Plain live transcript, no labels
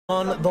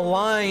On the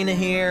line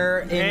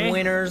here in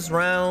winners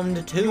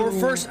round 2. Your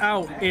first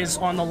out is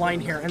on the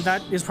line here, and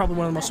that is probably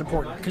one of the most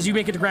important because you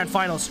make it to grand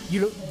finals.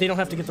 They don't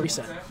have to get the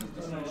reset.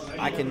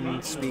 I can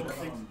speak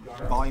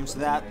volumes to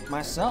that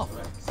myself.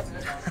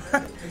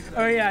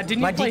 Oh yeah, didn't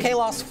you My play? DK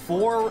lost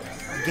 4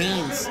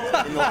 games in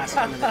the last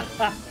tournament.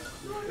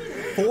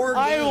 4 games.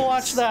 I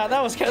watched that.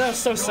 That was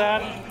so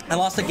sad. I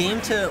lost a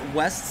game to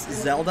West's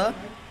Zelda,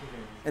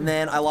 and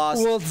then I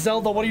lost. Well,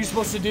 Zelda, what are you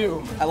supposed to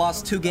do? I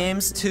lost 2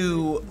 games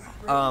to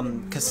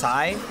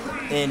Kasai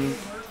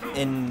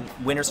in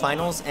winners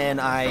finals,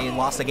 and I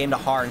lost a game to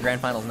Har in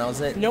grand finals, and that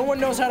was it. No one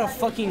knows how to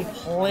fucking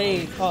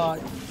play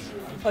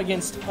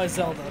against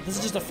Zelda. This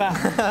is just a fact.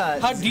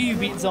 How do you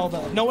beat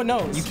Zelda? No one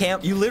knows. You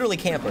can't. You literally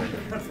camper.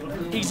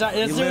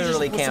 Exactly. You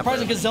literally camper.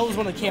 Surprising because Zelda's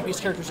one of the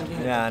campiest characters in the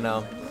game. Yeah, I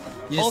know.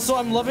 Also,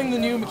 I'm loving the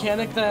new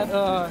mechanic that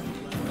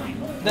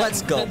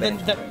Let's go,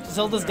 that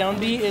Zelda's down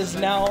B is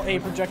now a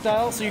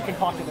projectile, so you can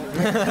pocket it.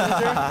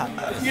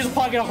 You just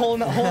pocket a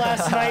whole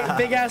ass knight,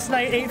 big ass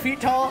knight, 8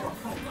 feet tall.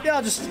 Yeah,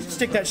 I'll just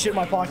stick that shit in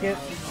my pocket.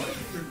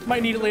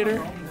 Might need it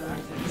later.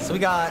 So we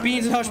got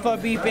Beans and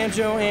Hushpop B,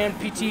 Banjo, and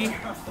PT. We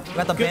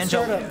got the Good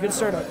Banjo. startup. Good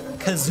startup.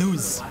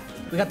 Kazoos.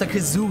 We got the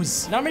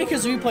Kazoos. Not many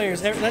Kazooie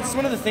players. That's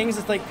one of the things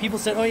that like people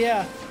said, oh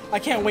yeah, I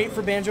can't wait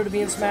for Banjo to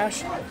be in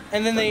Smash,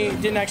 and then they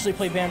didn't actually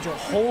play Banjo.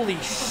 Holy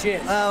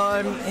shit.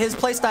 His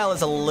playstyle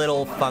is a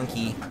little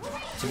funky,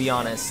 to be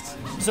honest.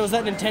 So is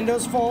that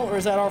Nintendo's fault, or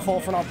is that our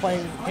fault for not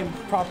playing him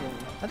properly?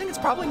 I think it's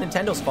probably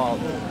Nintendo's fault.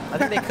 I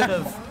think they could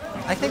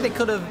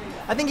have.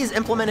 I think he's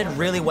implemented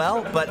really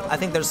well, but I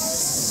think there's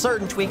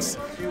certain tweaks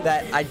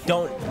that I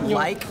don't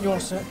like. You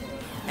want to sit?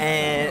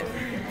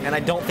 And I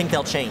don't think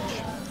they'll change.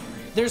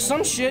 There's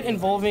some shit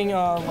involving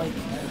like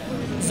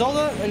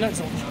Zelda, not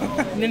Zelda,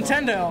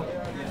 Nintendo,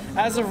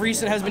 as of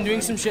recent, has been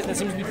doing some shit that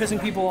seems to be pissing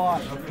people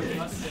off.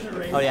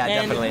 Oh yeah,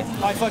 and definitely.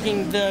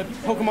 The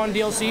Pokemon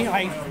DLC,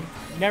 I've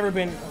never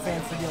been a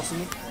fan for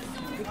DLC.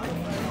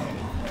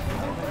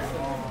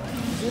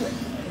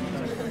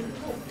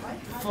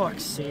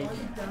 Fuck's sake.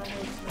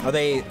 Are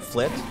they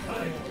flipped?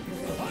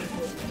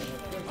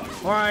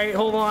 Alright,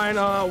 hold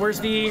on. Where's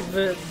the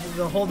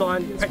hold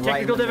on.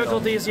 Technical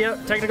difficulties,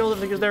 yep. Technical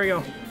difficulties, there we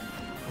go.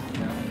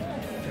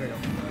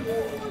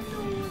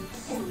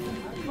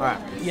 Alright.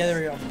 Yeah, there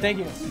we go. Thank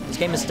you. This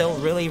game is still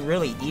really,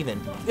 really even.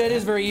 It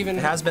is very even.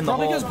 It has been the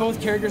Probably whole... because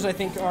both characters, I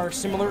think, are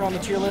similar on the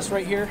tier list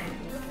right here.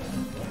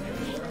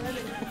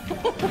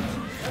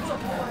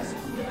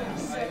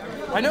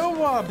 I know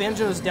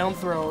Banjo's down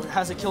throw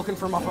has a kill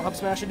confirm off of up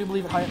smash. I do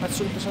believe at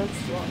certain percent.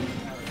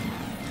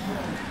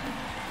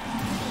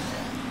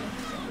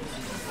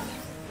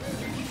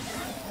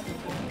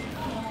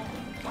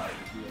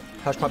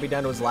 Hush Puppy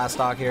down to his last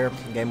stock here,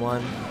 game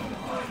 1.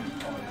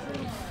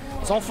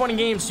 It's all fun and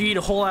games, so you eat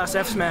a whole ass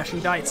F smash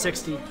and die at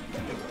 60.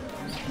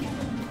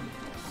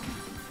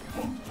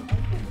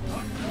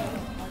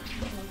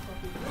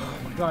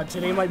 Oh my god,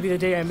 today might be the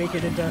day I make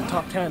it into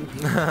top 10.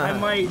 I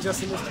might,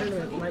 just in this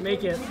tournament, might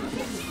make it.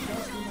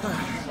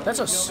 That's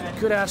a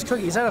good ass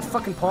cookie. Is that a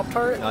fucking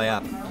Pop-Tart? Oh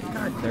yeah.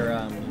 God.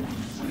 They're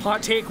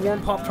Hot take,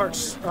 warm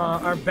Pop-Tarts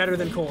are better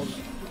than cold.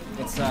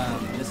 It's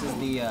this is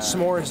the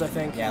S'mores, I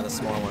think. Yeah, the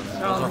s'more one.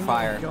 Those Oh are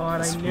fire. my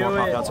god, I knew S'more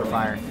it. Pop-Tarts are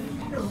fire.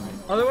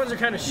 Other ones are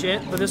kind of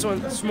shit, but this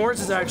one, S'mores,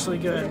 is actually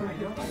good.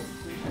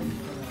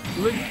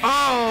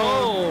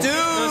 Oh,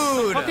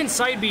 dude! The fucking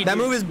side B. That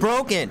move is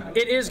broken.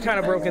 It is kind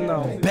of broken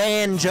though.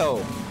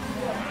 Banjo.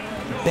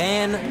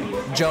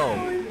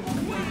 Banjo.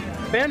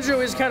 Banjo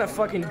is kind of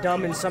fucking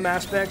dumb in some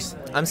aspects.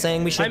 I'm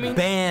saying we should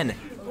ban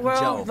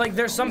Well, Joe. like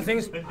there's some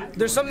things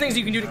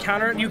you can do to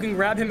counter it. You can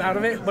grab him out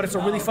of it, but it's a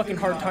really fucking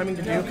hard timing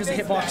to do because the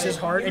hitbox is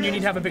hard and you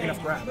need to have a big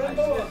enough grab.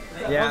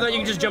 Yeah. Although you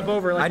can just jump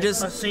over like a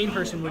sane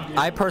person would do.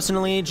 I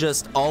personally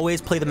just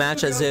always play the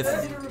match as if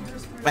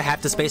I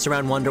have to space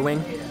around Wonder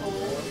Wing.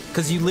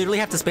 Because you literally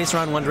have to space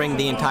around Wonder Wing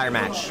the entire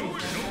match.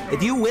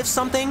 If you whiff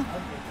something,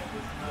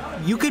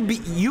 you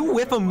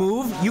whiff a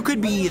move, you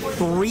could be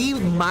 3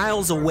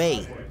 miles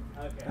away.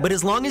 But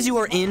as long as you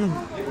are in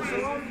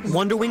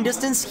Wonder Wing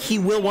distance, he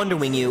will Wonder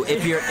Wing you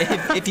if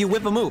you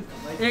whip a move.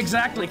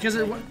 Exactly, because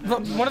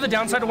one of the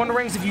downside of Wonder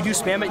Wing is if you do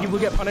spam it, you will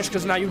get punished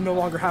because now you no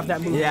longer have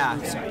that move. Yeah,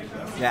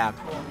 yeah.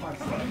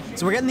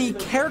 So we're getting the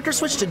character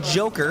switch to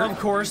Joker. Of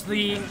course,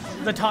 the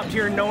top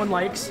tier no one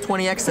likes.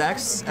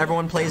 20XX,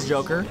 everyone plays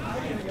Joker.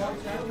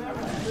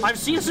 I've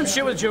seen some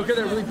shit with Joker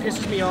that really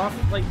pisses me off,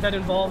 like that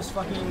involves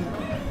fucking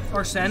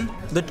Arsene.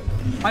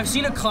 I've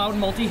seen a Cloud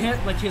multi-hit,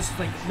 like his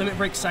limit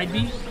break side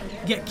B,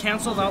 get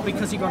canceled out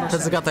because he got Arsene.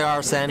 Because he got the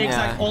Arsene,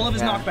 exactly. Yeah. All of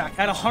his knockback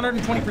at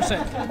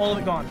 120%, all of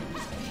it gone.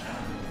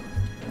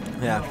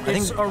 Yeah,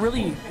 it's a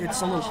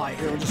little high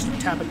here. We'll just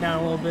tap it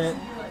down a little bit.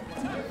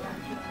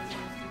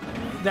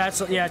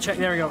 Check,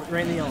 there we go,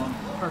 right in the yellow.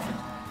 Perfect.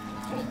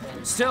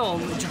 Still,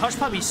 Hush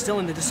Puppy's still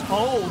in the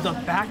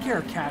the back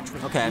air catch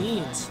with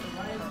beans.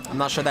 I'm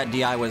not sure that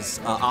DI was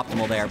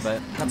optimal there,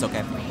 but that's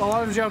okay. A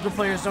lot of Joker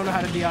players don't know how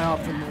to DI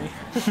optimally.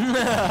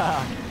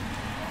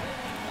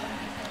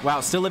 Wow,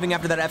 still living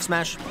after that F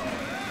smash.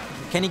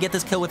 Can he get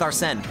this kill with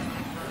Arsene?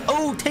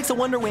 Oh, takes a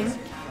Wonder Wing.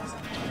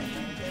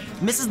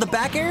 Misses the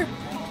back air.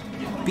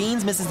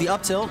 Beans misses the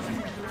up tilt.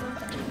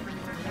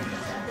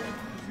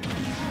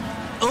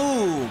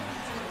 Ooh.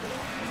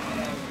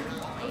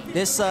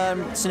 This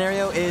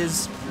scenario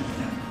is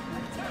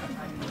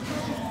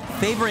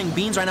favoring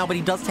Beans right now, but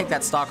he does take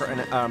that stock,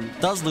 and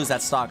does lose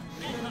that stock.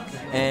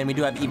 And we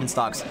do have even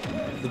stocks.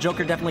 The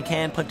Joker definitely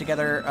can put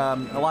together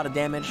a lot of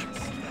damage.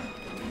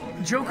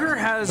 Joker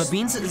has... But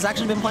Beans has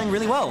actually been playing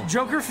really well.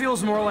 Joker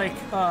feels more like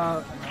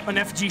an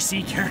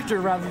FGC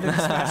character rather than a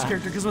Smash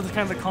character, because with the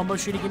kind of the combo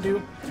shit he can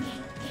do.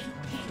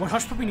 What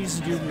Hush Puppy needs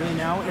to do really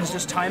now is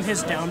just time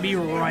his down B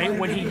right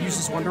when he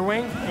uses Wonder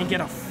Wing and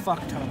get a fuck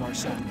ton of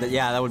Arsene.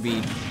 Yeah, that would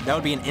be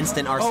an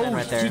instant Arsene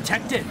right there. He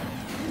teched it.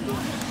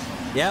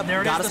 Yep,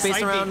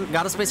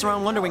 gotta space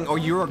around Wonder Wing, or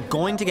you're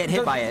going to get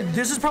hit by it.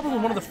 This is probably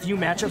one of the few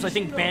matchups I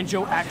think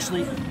Banjo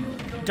actually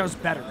does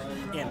better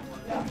in.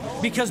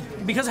 Because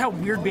of how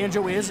weird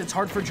Banjo is, it's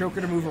hard for Joker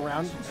to move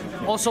around.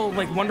 Also,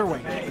 like Wonder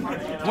Wing.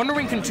 Wonder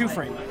Wing can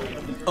 2-frame.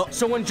 Oh.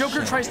 So when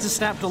Joker tries to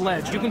snap the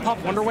ledge, you can pop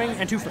Wonder Wing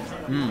and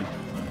 2-frame.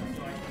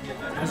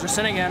 As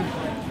Arsene again.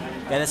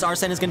 Yeah, this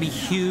Arsene is going to be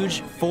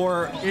huge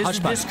for Hush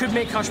Puppy. This could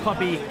make Hush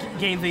Puppy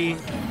gain the...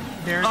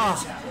 There it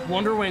is.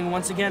 Wonder Wing,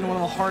 once again, one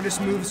of the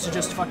hardest moves to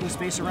just fucking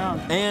space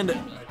around.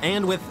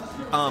 And with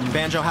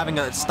Banjo having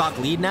a stock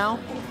lead now,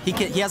 he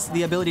has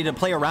the ability to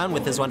play around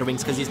with his Wonder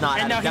Wings because he's not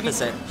at a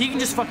deficit. He can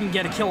just fucking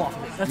get a kill off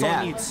of it. That's all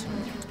he needs.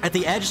 At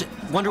the edge,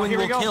 Wonder Wing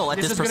will kill at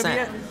this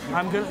percent.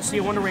 I'm gonna see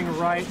a Wonder Wing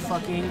right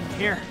fucking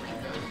here.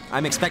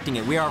 I'm expecting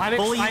it. We're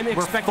fully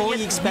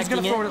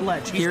expecting it. Throw it at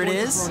ledge. Here it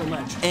is.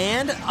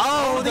 And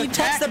he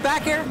takes the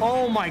back air.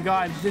 Oh my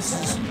god, this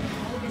is...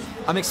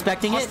 I'm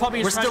expecting it.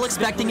 We're still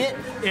expecting it.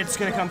 It's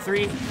gonna come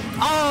 3.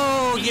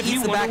 Oh, he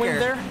eats the back air.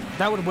 There,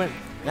 that would win.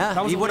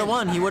 Yeah, he would have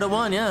won. He would have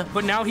won, yeah.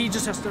 But now he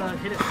just has to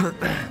hit it.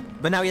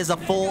 But now he has a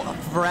full,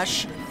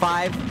 fresh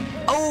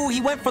 5. Oh,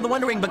 he went for the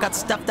Wonder Wing, but got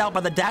stuffed out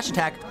by the dash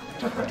attack.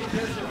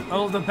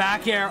 Oh, the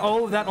back air.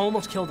 Oh, that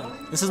almost killed him.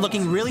 This is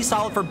looking really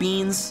solid for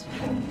Beans.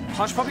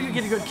 Hush Puppy could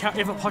get a good count.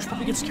 If a Hush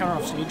Puppy gets counter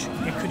off stage,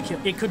 it could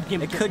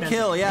kill. It could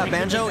kill. Yeah,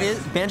 Banjo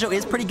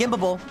is pretty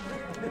gimbable.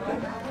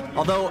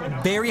 Although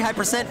very high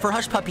percent for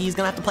Hush Puppy, he's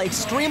gonna have to play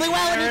extremely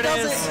well, and he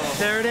does it.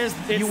 There it is.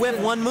 You whip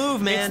one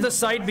move, man. It's the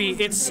side B.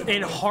 It's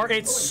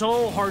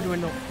so hard to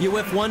annoy. You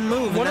whip one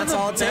move, and that's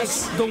all it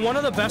takes. One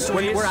of the best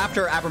ways. We're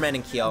after Aberman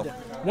and Kyo.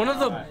 One of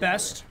the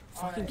best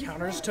fucking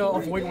counters to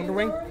avoid Wonder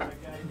Wing.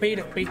 Bait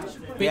them and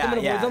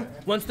avoid them.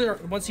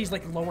 Once he's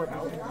like lower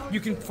out, you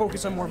can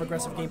focus on more of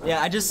aggressive gameplay.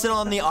 Yeah, I just sit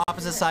on the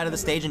opposite side of the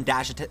stage and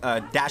dash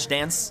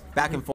dance back and forth.